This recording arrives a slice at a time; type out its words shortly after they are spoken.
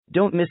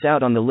Don't miss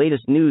out on the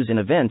latest news and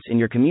events in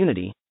your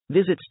community.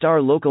 Visit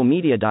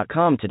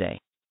starlocalmedia.com today.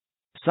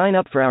 Sign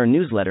up for our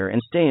newsletter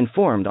and stay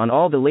informed on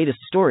all the latest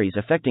stories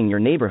affecting your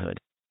neighborhood.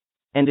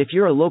 And if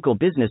you're a local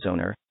business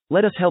owner,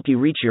 let us help you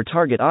reach your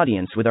target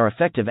audience with our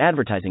effective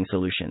advertising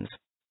solutions.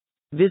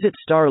 Visit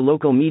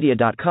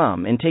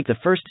starlocalmedia.com and take the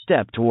first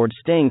step towards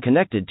staying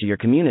connected to your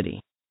community.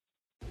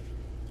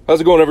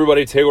 How's it going,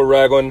 everybody? Taylor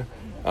Ragland,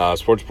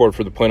 sports reporter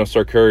for the Plano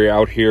Star-Courier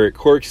out here at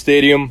Cork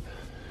Stadium.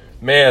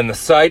 Man, the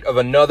site of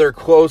another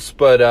close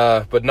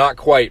but not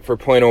quite for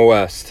Plano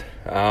West.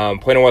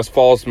 Plano West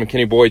falls to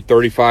McKinney Boyd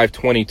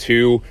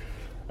 35-22.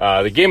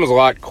 The game was a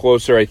lot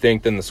closer, I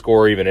think, than the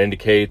score even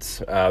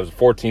indicates. It was a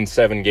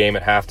 14-7 game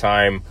at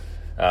halftime.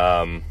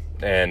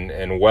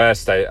 And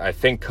West, I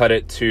think, cut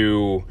it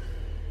to,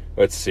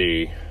 let's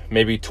see,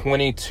 maybe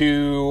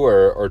 22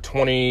 or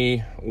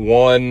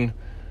 21.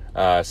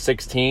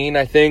 16,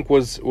 I think,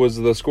 was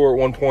the score at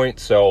one point.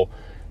 So,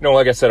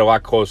 like I said, a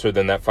lot closer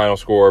than that final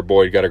score.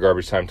 Boyd got a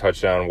garbage time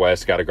touchdown.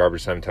 West got a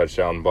garbage time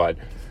touchdown. But,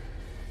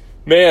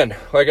 man,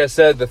 like I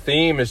said, the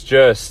theme is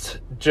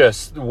just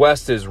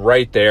West is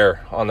right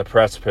there on the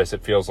precipice,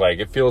 it feels like.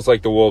 It feels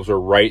like the Wolves are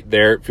right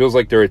there. It feels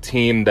like they're a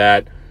team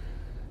that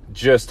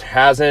just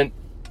hasn't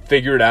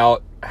figured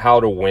out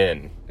how to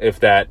win, if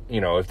that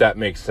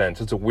makes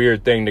sense. It's a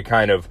weird thing to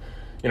kind of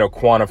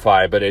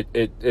quantify, but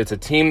it's a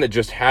team that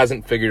just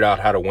hasn't figured out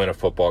how to win a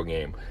football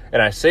game.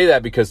 And I say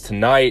that because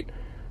tonight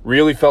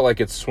really felt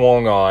like it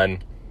swung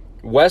on.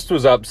 West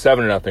was up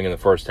 7-0 in the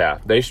first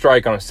half. They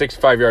strike on a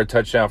 65-yard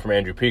touchdown from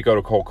Andrew Pico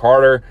to Cole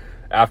Carter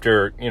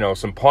after,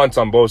 some punts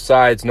on both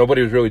sides.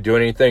 Nobody was really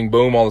doing anything.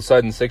 Boom, all of a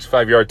sudden,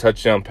 65-yard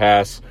touchdown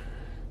pass.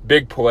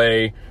 Big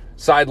play.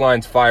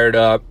 Sidelines fired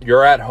up.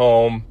 You're at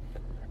home.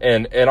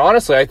 And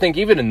honestly, I think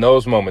even in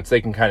those moments, they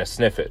can kind of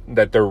sniff it,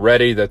 that they're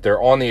ready, that they're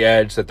on the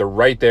edge, that they're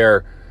right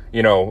there,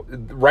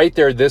 right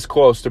there this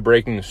close to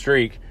breaking the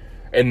streak.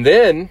 And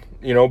then,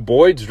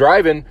 Boyd's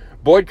driving.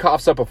 Boyd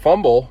coughs up a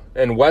fumble,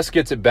 and West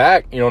gets it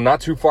back,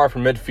 not too far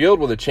from midfield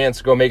with a chance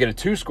to go make it a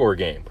 2-score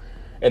game.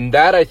 And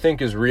that, I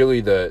think, is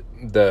really the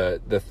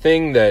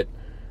thing that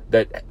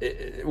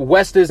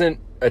West isn't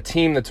a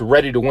team that's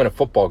ready to win a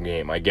football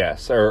game, I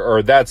guess.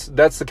 Or that's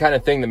the kind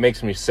of thing that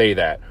makes me say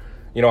that.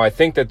 I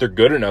think that they're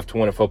good enough to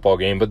win a football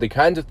game, but the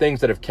kinds of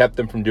things that have kept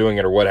them from doing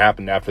it are what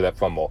happened after that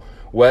fumble.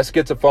 West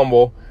gets a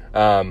fumble,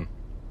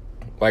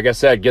 like I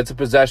said, gets a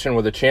possession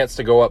with a chance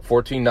to go up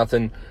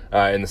 14-0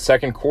 in the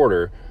second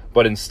quarter,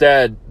 but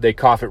instead they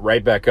cough it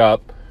right back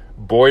up.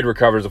 Boyd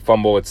recovers a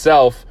fumble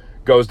itself,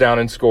 goes down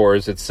and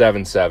scores. It's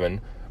 7-7.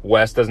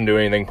 West doesn't do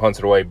anything, punts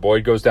it away.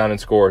 Boyd goes down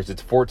and scores.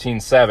 It's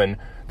 14-7.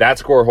 That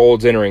score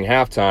holds entering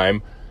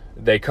halftime.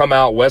 They come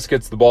out, West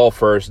gets the ball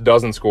first,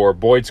 doesn't score.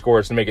 Boyd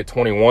scores to make it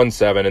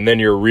 21-7, and then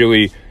you're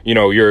really,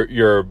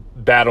 you're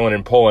battling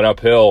and pulling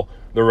uphill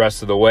the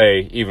rest of the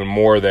way even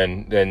more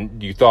than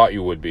you thought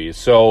you would be.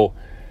 So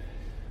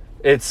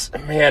it's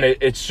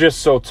just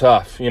so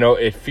tough.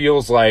 It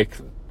feels like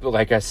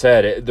I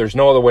said, there's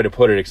no other way to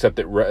put it except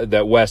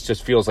that West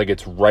just feels like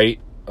it's right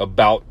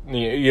about,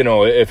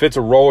 if it's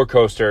a roller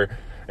coaster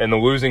and the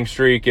losing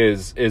streak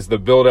is the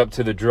build up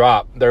to the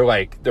drop,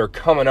 they're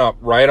coming up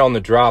right on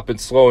the drop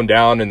and slowing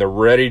down, and they're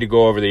ready to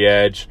go over the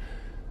edge,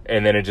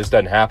 and then it just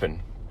doesn't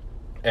happen.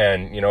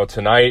 And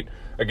tonight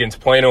against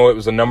Plano, it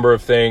was a number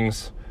of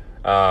things.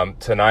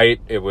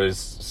 Tonight it was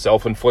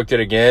self-inflicted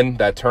again.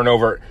 That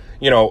turnover,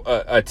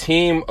 a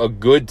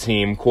good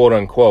team, quote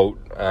unquote,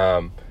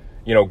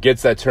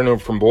 gets that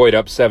turnover from Boyd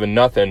up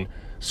 7-0,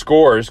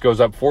 scores, goes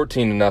up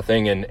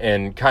 14-0,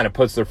 and kind of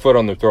puts their foot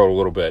on their throat a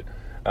little bit.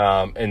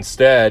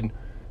 Instead,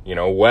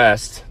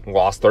 West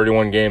lost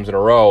 31 games in a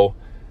row.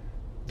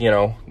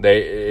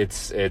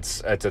 It's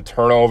a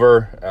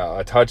turnover,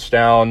 a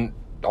touchdown.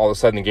 All of a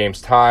sudden the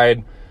game's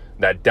tied.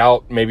 That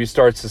doubt maybe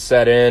starts to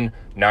set in.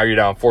 Now you're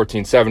down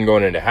 14-7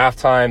 going into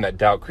halftime. That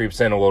doubt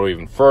creeps in a little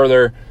even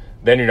further.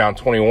 Then you're down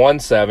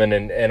 21-7.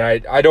 And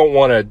I don't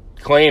want to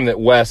claim that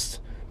West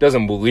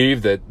doesn't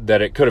believe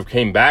that it could have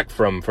came back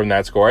from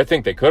that score. I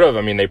think they could have.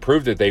 I mean, they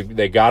proved it.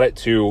 They got it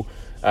to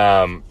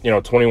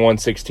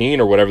 21-16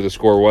 or whatever the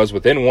score was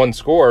within one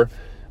score,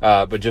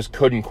 but just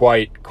couldn't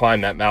quite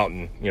climb that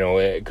mountain.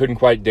 It couldn't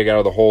quite dig out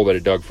of the hole that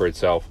it dug for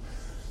itself.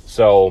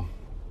 So,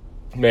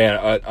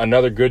 man,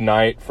 another good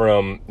night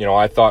from,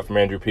 I thought from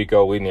Andrew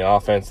Pico leading the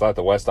offense. Thought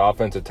the West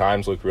offense at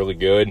times looked really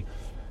good.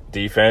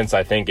 Defense,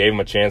 I think, gave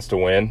them a chance to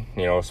win,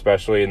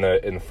 especially in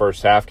the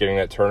first half, getting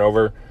that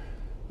turnover.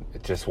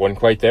 It just wasn't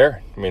quite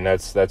there. I mean,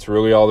 that's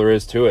really all there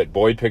is to it.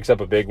 Boyd picks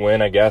up a big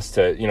win, I guess,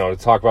 to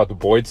talk about the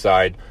Boyd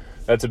side.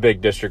 That's a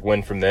big district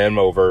win from them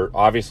over,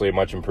 obviously, a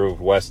much improved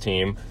West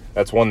team.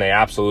 That's one they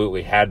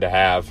absolutely had to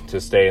have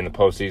to stay in the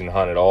postseason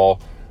hunt at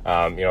all.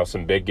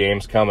 Some big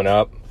games coming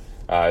up.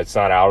 It's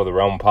not out of the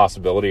realm of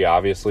possibility,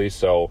 obviously.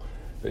 So,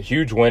 a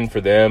huge win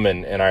for them.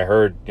 And I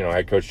heard,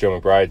 head coach Joe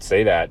McBride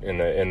say that in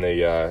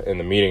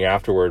the meeting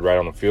afterward, right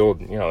on the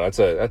field. That's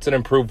an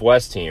improved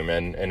West team,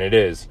 and it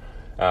is.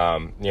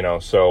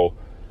 So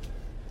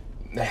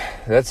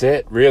that's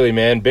it, really,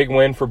 man. Big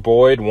win for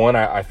Boyd. One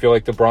I feel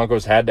like the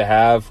Broncos had to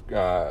have.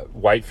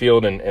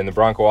 Whitefield and the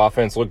Bronco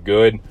offense looked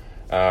good.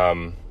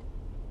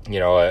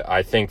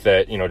 I think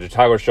that,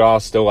 Tyler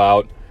Shaw's still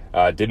out.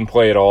 Didn't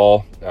play at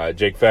all.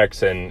 Jake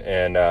Fex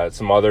and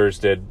some others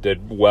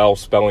did well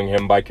spelling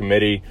him by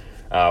committee.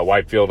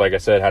 Whitefield, like I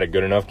said, had a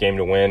good enough game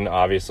to win,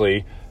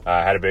 obviously.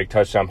 Had a big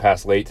touchdown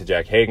pass late to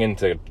Jack Hagan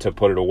to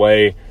put it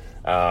away.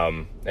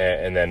 And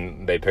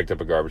then they picked up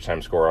a garbage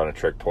time score on a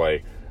trick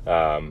play.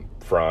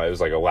 It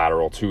was like a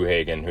lateral to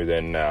Hagan, who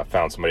then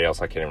found somebody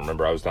else. I can't even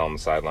remember. I was down on the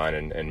sideline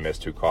and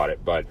missed who caught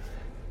it. But,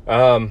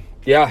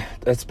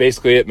 that's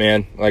basically it,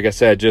 man. Like I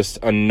said, just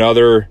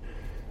another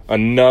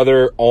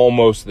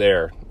almost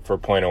there for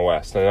Point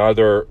West.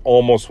 Another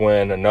almost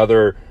win,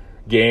 another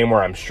game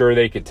where I'm sure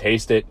they could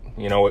taste it,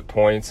 at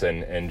points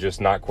and just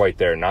not quite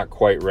there, not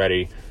quite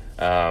ready.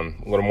 A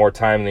little more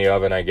time in the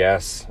oven, I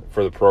guess,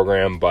 for the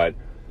program. But,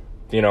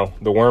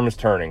 the worm is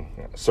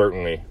turning,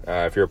 certainly.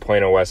 If you're a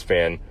Plano West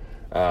fan,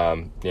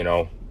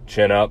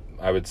 chin up,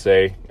 I would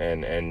say,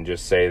 and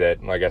just say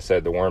that, like I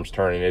said, the worm's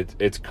turning.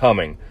 It's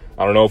coming.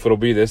 I don't know if it'll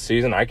be this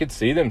season. I could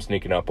see them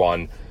sneaking up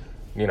on,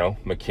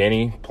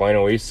 McKinney,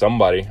 Plano East,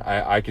 somebody.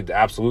 I could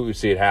absolutely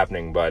see it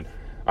happening, but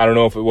I don't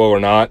know if it will or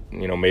not.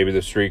 Maybe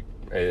the streak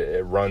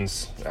it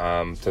runs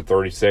to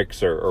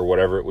 36 or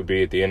whatever it would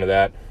be at the end of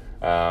that.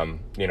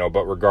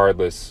 But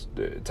regardless,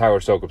 Tyler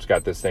Sokop's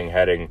got this thing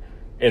heading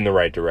in the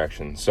right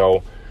direction.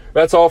 So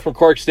that's all from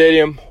Clark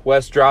Stadium.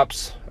 West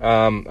drops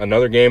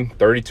another game,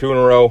 32 in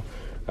a row,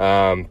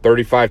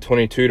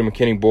 35-22 to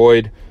McKinney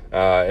Boyd,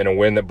 in a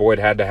win that Boyd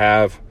had to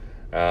have.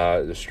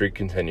 The streak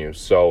continues.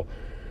 So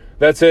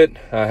that's it.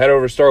 Head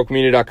over to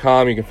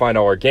starlocalmedia.com. You can find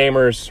all our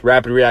gamers,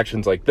 rapid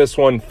reactions like this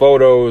one,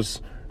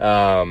 photos,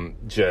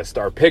 just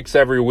our picks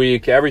every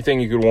week,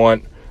 everything you could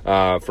want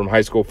from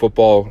high school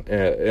football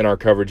in our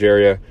coverage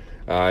area.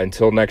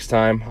 Until next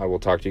time, I will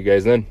talk to you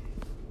guys then.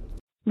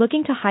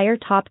 Looking to hire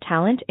top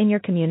talent in your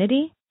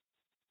community?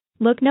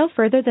 Look no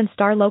further than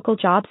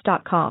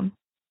starlocaljobs.com.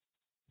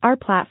 Our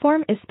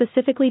platform is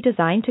specifically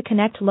designed to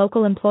connect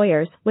local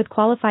employers with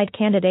qualified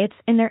candidates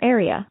in their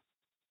area.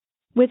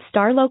 With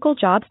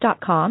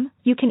starlocaljobs.com,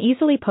 you can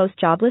easily post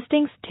job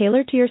listings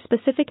tailored to your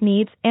specific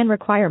needs and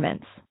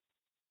requirements.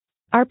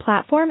 Our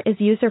platform is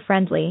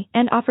user-friendly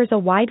and offers a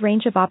wide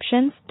range of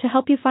options to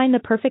help you find the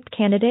perfect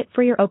candidate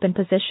for your open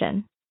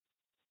position.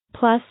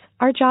 Plus,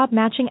 our job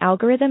matching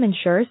algorithm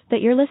ensures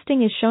that your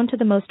listing is shown to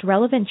the most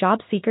relevant job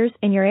seekers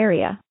in your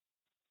area.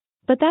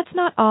 But that's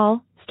not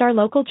all.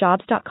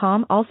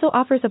 StarLocalJobs.com also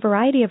offers a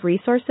variety of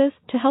resources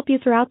to help you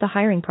throughout the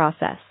hiring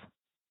process.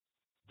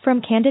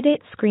 From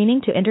candidate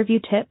screening to interview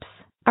tips,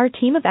 our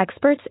team of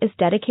experts is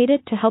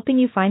dedicated to helping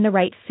you find the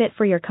right fit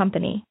for your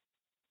company.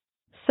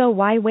 So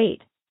why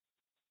wait?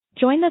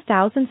 Join the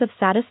thousands of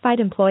satisfied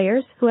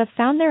employers who have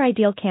found their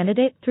ideal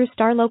candidate through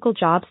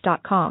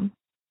StarLocalJobs.com.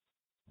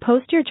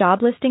 Post your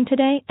job listing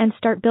today and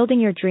start building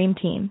your dream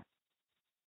team.